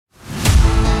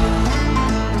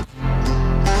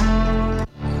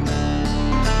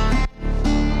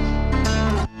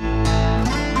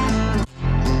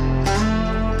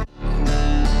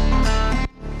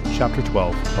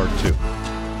12, part 2.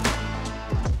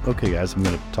 Okay, guys, I'm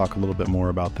going to talk a little bit more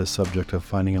about this subject of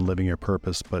finding and living your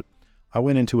purpose, but I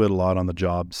went into it a lot on the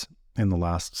jobs in the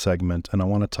last segment, and I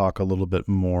want to talk a little bit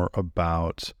more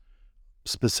about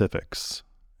specifics.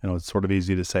 It's sort of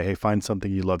easy to say, hey, find something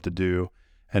you love to do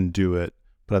and do it,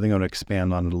 but I think I'm going to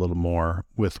expand on it a little more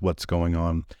with what's going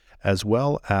on, as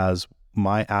well as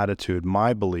my attitude,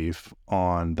 my belief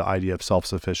on the idea of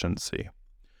self-sufficiency.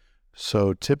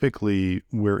 So typically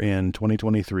we're in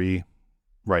 2023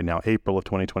 right now. April of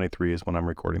 2023 is when I'm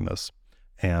recording this,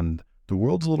 and the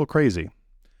world's a little crazy.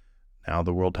 Now,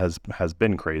 the world has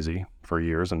been crazy for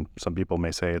years, and some people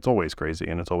may say it's always crazy,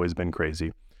 and it's always been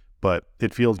crazy, but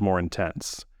it feels more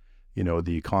intense.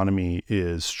 The economy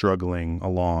is struggling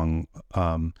along.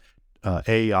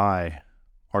 AI,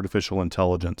 artificial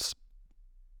intelligence,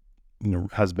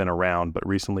 has been around, but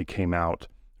recently came out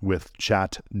with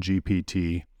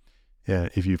ChatGPT.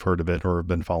 If you've heard of it or have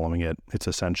been following it, it's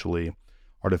essentially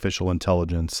artificial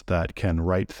intelligence that can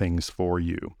write things for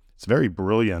you. It's very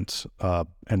brilliant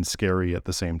and scary at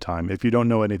the same time. If you don't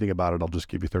know anything about it, I'll just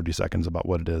give you 30 seconds about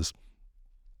what it is.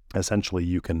 Essentially,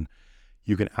 you can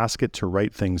ask it to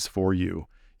write things for you.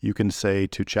 You can say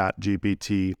to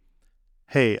ChatGPT,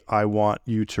 hey, I want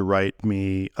you to write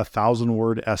me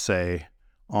 1,000-word essay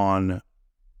on,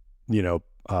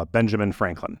 Benjamin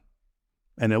Franklin.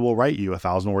 And it will write you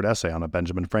 1,000-word essay on a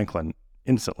Benjamin Franklin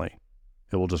instantly.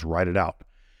 It will just write it out.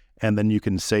 And then you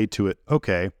can say to it,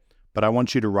 okay, but I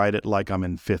want you to write it like I'm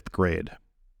in 5th grade.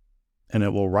 And it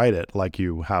will write it like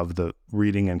you have the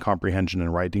reading and comprehension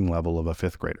and writing level of a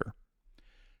 5th grader.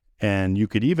 And you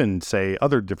could even say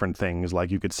other different things, like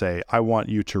you could say, I want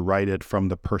you to write it from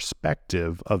the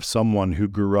perspective of someone who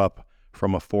grew up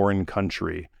from a foreign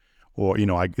country, or,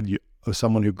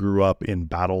 someone who grew up in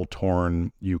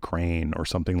battle-torn Ukraine or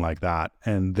something like that.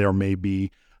 And there may be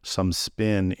some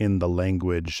spin in the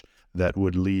language that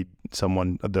would lead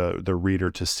the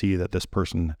reader to see that this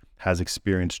person has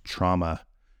experienced trauma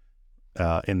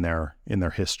in their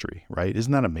history, right?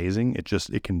 Isn't that amazing?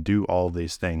 It can do all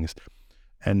these things.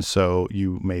 And so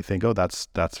you may think, oh, that's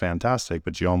fantastic,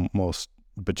 but you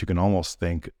can almost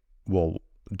think, well,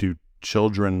 do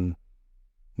children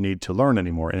need to learn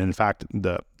anymore? And in fact,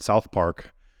 the South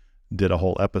Park did a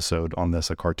whole episode on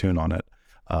this, a cartoon on it,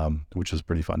 which is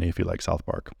pretty funny if you like South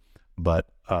Park. But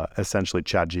essentially,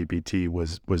 ChatGPT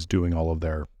was doing all of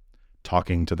their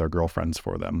talking to their girlfriends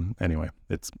for them. Anyway,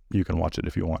 you can watch it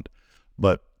if you want.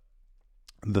 But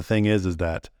the thing is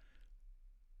that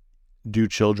do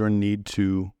children need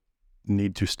to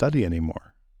study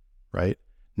anymore, right?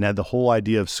 Now, the whole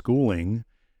idea of schooling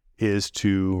is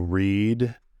to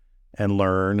read and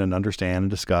learn and understand and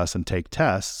discuss and take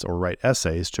tests or write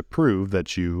essays to prove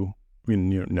that you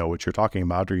know what you're talking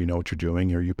about, or you know what you're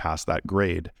doing, or you pass that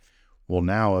grade. Well,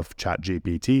 now if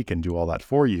ChatGPT can do all that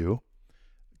for you,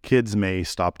 kids may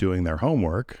stop doing their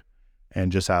homework and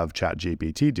just have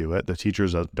ChatGPT do it. The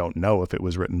teachers don't know if it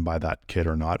was written by that kid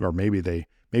or not, or maybe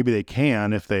they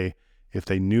can if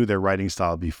they knew their writing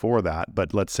style before that.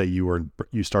 But let's say you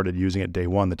started using it day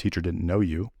one, the teacher didn't know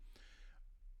you.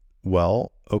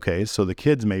 Well, okay, so the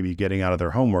kids may be getting out of their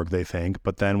homework, they think,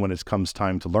 but then when it comes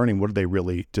time to learning,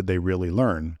 did they really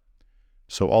learn?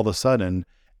 So all of a sudden,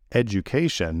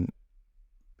 education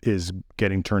is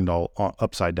getting turned all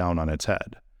upside down on its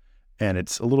head. And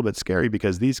it's a little bit scary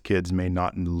because these kids may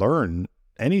not learn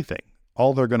anything.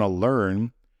 All they're going to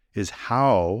learn is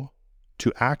how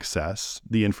to access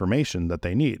the information that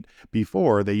they need.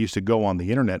 Before, they used to go on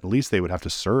the internet, at least they would have to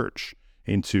search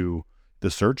into the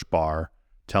search bar,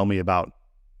 tell me about,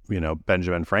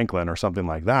 Benjamin Franklin or something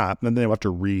like that. And then they have to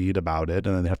read about it,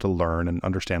 and then they have to learn and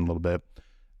understand a little bit.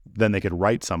 Then they could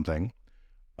write something,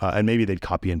 and maybe they'd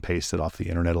copy and paste it off the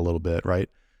internet a little bit, right?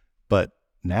 But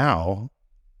now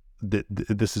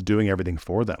this is doing everything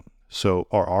for them. So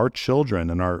are our children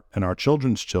and our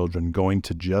children's children going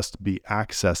to just be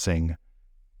accessing,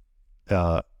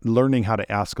 learning how to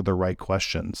ask the right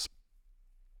questions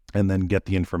and then get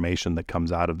the information that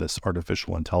comes out of this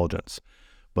artificial intelligence?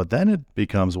 But then it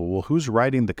becomes, well, who's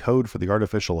writing the code for the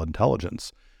artificial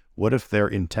intelligence? What if their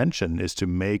intention is to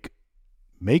make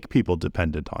people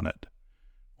dependent on it?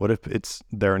 What if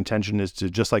their intention is to,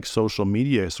 just like social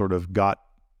media sort of got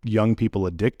young people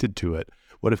addicted to it,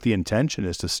 what if the intention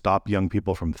is to stop young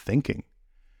people from thinking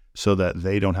so that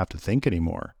they don't have to think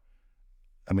anymore?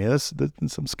 I mean, that's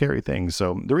some scary things.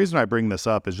 So the reason I bring this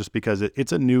up is just because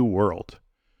it's a new world.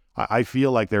 I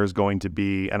feel like there's going to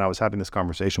be, and I was having this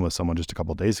conversation with someone just a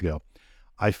couple of days ago,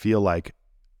 I feel like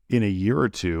in a year or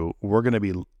two, we're going to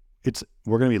be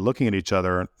looking at each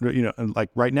other, and like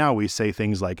right now we say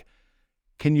things like,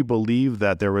 can you believe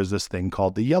that there was this thing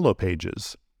called the Yellow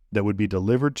Pages that would be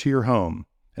delivered to your home?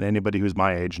 And anybody who's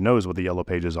my age knows what the Yellow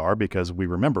Pages are because we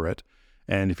remember it.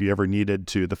 And if you ever needed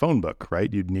the phone book,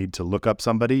 right, you'd need to look up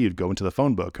somebody, you'd go into the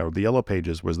phone book, or the Yellow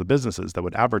Pages was the businesses that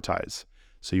would advertise.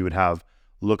 So you would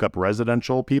look up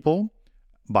residential people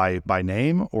by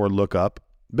name or look up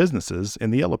businesses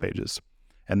in the Yellow Pages.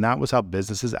 And that was how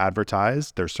businesses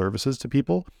advertised their services to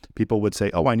people. People would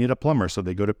say, oh, I need a plumber. So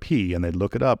they go to P and they'd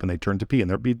look it up and they'd turn to P and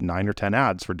there'd be 9 or 10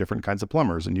 ads for different kinds of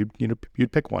plumbers. And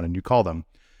you'd pick one and you call them.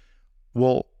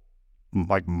 Well,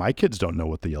 like my kids don't know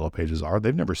what the Yellow Pages are.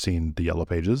 They've never seen the Yellow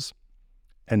Pages.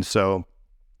 And so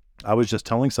I was just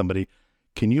telling somebody,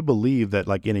 can you believe that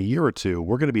like in a year or two,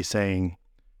 we're going to be saying,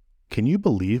 can you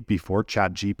believe before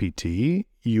ChatGPT,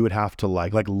 you would have to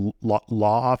like law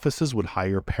offices would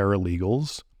hire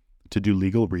paralegals to do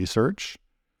legal research?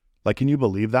 Like, can you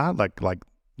believe that? Like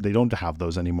they don't have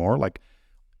those anymore. Like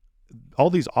all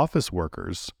these office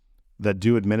workers that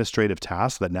do administrative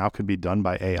tasks that now can be done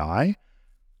by AI,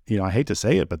 I hate to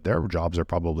say it, but their jobs are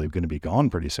probably going to be gone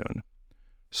pretty soon.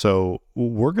 So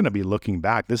we're going to be looking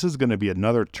back. This is going to be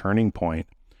another turning point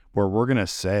where we're going to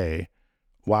say,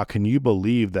 wow, can you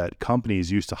believe that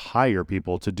companies used to hire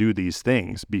people to do these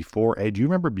things before? Do you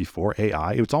remember before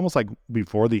AI? It was almost like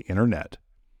before the internet,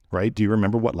 right? Do you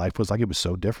remember what life was like? It was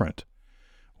so different.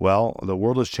 Well, the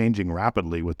world is changing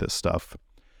rapidly with this stuff.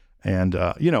 And,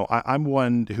 I'm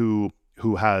one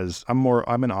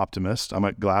I'm an optimist. I'm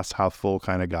a glass half full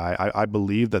kind of guy. I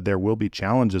believe that there will be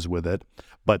challenges with it,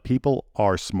 but people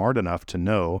are smart enough to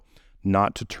know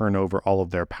not to turn over all of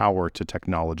their power to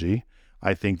technology.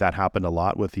 I think that happened a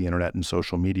lot with the internet and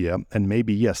social media. And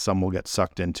maybe, yes, some will get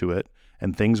sucked into it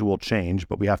and things will change,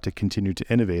 but we have to continue to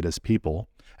innovate as people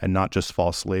and not just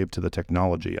fall slave to the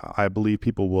technology. I believe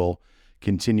people will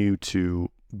continue to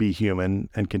be human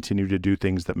and continue to do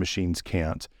things that machines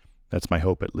can't. That's my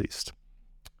hope, at least.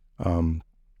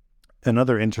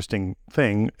 Another interesting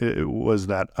thing was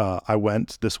that I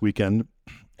went this weekend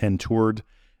and toured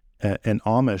an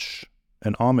Amish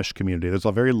community. There's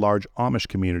a very large Amish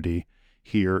community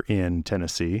here in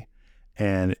Tennessee,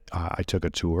 and I took a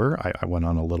tour. I went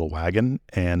on a little wagon,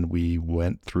 and we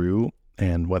went through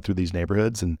these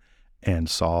neighborhoods and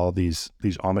saw these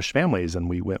Amish families, and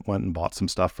we went and bought some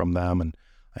stuff from them, and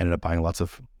I ended up buying lots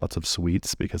of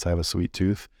sweets because I have a sweet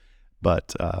tooth.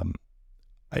 But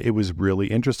it was really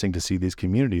interesting to see these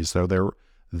communities. So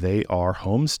they are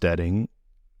homesteading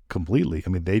completely. I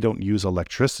mean, they don't use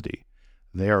electricity.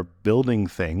 They are building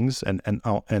things, and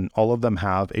all of them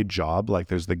have a job. Like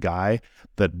there's the guy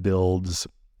that builds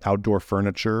outdoor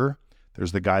furniture.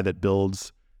 There's the guy that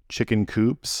builds chicken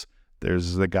coops.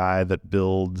 There's the guy that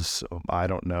builds, I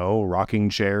don't know, rocking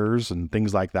chairs and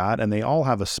things like that. And they all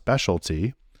have a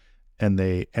specialty, and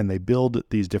they build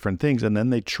these different things, and then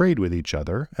they trade with each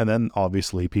other. And then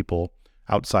obviously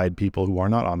outside people who are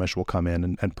not Amish will come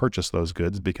in and purchase those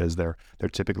goods because they're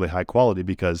typically high quality,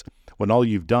 because when all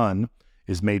you've done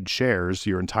is made chairs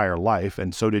your entire life,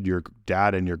 and so did your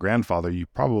dad and your grandfather, you're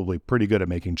probably pretty good at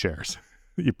making chairs.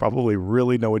 You probably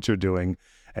really know what you're doing,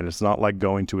 and it's not like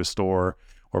going to a store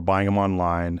or buying them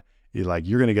online. You're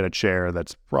going to get a chair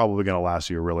that's probably going to last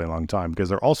you a really long time, because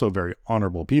they're also very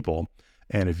honorable people.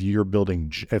 And if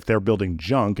they're building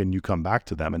junk and you come back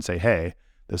to them and say, hey,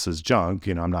 this is junk,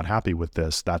 I'm not happy with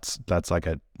this, that's like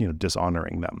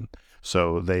dishonoring them.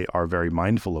 So they are very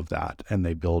mindful of that, and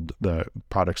they build the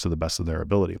products to the best of their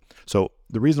ability. So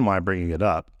the reason why I'm bringing it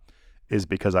up is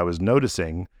because I was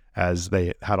noticing, as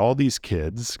they had all these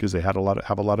kids, because they have a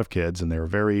lot of kids, and they're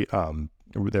very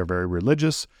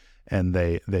religious, and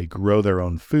they grow their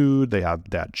own food. They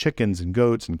had chickens and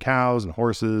goats and cows and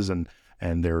horses, and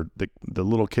the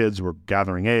little kids were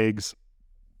gathering eggs,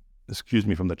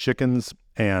 from the chickens,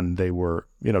 and they were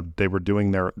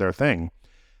doing their thing.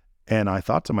 And I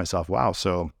thought to myself, wow,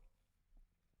 so,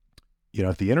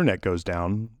 if the internet goes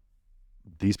down,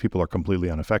 these people are completely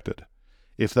unaffected.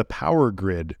 If the power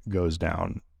grid goes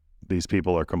down, these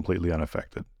people are completely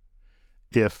unaffected.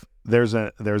 If there's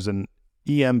an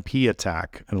EMP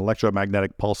attack, an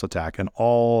electromagnetic pulse attack, and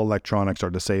all electronics are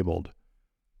disabled,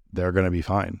 they're going to be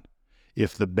fine.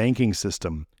 If the banking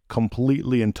system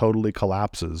completely and totally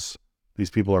collapses,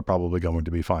 these people are probably going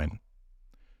to be fine.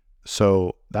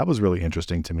 So that was really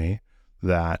interesting to me,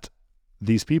 that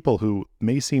these people who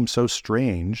may seem so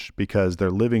strange because they're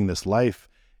living this life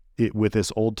with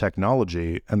this old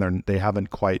technology, and they haven't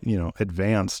quite,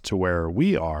 advanced to where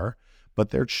we are,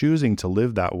 but they're choosing to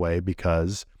live that way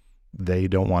because they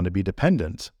don't want to be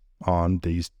dependent on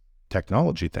these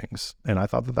technology things. And I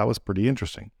thought that was pretty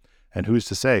interesting. And who's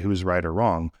to say who's right or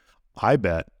wrong? I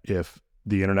bet if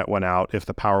the internet went out, if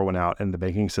the power went out, and the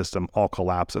banking system all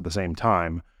collapsed at the same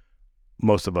time,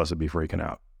 most of us would be freaking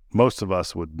out. Most of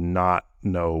us would not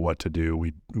know what to do.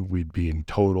 We'd be in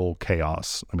total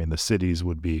chaos. I mean, the cities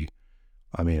would be,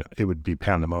 it would be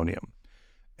pandemonium.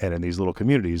 And in these little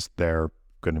communities, they're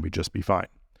going to just be fine.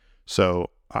 So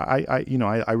I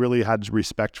really had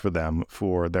respect for them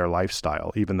for their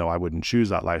lifestyle, even though I wouldn't choose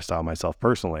that lifestyle myself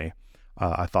personally.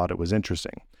 I thought it was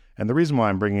interesting. And the reason why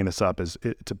I'm bringing this up is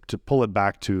to pull it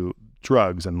back to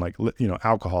drugs and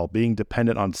alcohol, being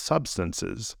dependent on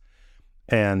substances.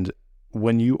 And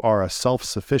when you are a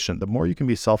self-sufficient, the more you can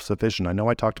be self-sufficient, I know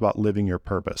I talked about living your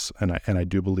purpose, and I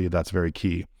do believe that's very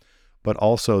key, but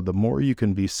also the more you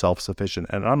can be self-sufficient.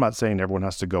 And I'm not saying everyone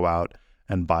has to go out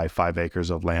and buy 5 acres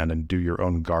of land and do your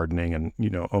own gardening and,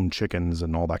 own chickens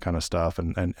and all that kind of stuff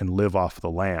and live off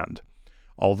the land.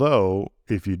 Although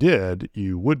if you did,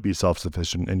 you would be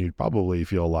self-sufficient and you'd probably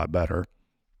feel a lot better.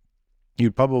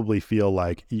 You'd probably feel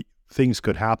like things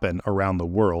could happen around the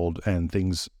world and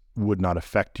things would not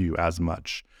affect you as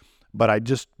much. But I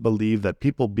just believe that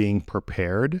people being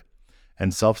prepared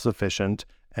and self-sufficient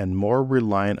and more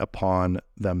reliant upon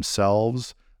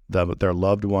themselves, their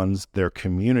loved ones, their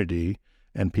community,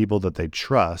 and people that they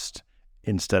trust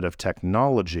instead of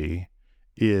technology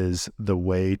is the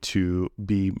way to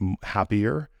be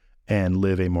happier and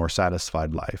live a more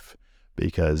satisfied life.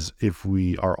 Because if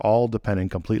we are all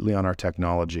dependent completely on our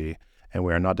technology and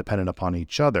we are not dependent upon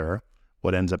each other,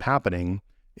 what ends up happening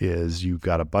is you've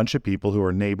got a bunch of people who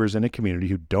are neighbors in a community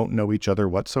who don't know each other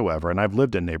whatsoever. And I've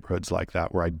lived in neighborhoods like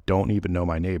that where I don't even know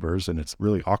my neighbors, and it's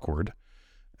really awkward.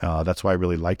 That's why I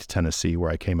really liked Tennessee,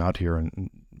 where I came out here and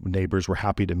neighbors were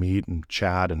happy to meet and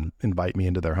chat and invite me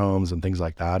into their homes and things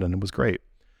like that. And it was great.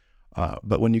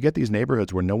 But when you get these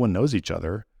neighborhoods where no one knows each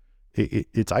other,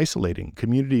 it's isolating.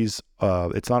 Communities,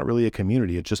 it's not really a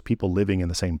community. It's just people living in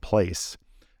the same place.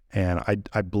 And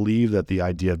I believe that the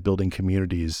idea of building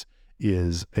communities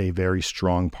is a very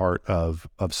strong part of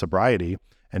sobriety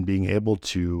and being able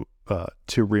to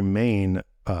remain,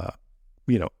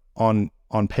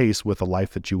 on pace with the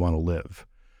life that you want to live.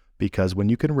 Because when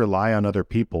you can rely on other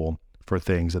people for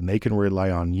things and they can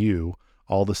rely on you,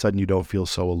 all of a sudden you don't feel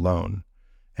so alone.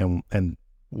 And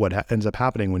what ends up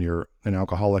happening when you're an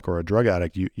alcoholic or a drug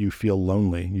addict, you feel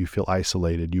lonely, you feel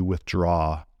isolated, you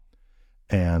withdraw,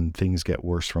 and things get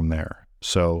worse from there.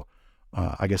 So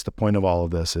I guess the point of all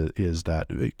of this is that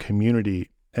community,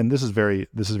 and this is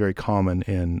very common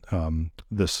in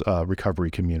this recovery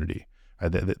community,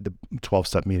 the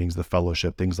 12-step meetings, the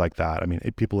fellowship, things like that. I mean,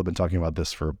 people have been talking about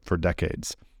this for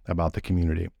decades, about the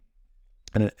community.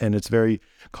 And it's very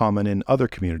common in other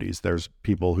communities. There's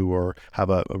people who have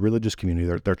a religious community,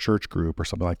 their church group or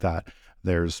something like that.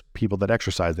 There's people that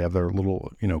exercise. They have their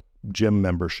little, gym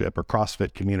membership or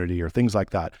CrossFit community or things like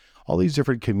that. All these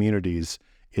different communities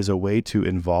is a way to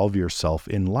involve yourself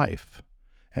in life.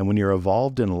 And when you're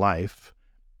involved in life,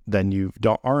 then you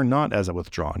are not as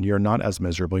withdrawn. You're not as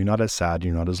miserable. You're not as sad.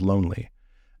 You're not as lonely.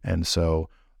 And so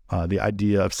the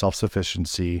idea of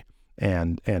self-sufficiency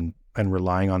and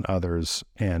relying on others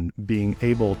and being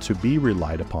able to be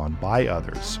relied upon by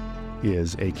others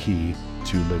is a key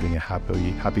to living a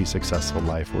happy, successful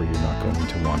life where you're not going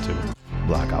to want to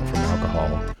black out from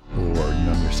alcohol or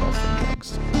numb yourself from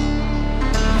drugs.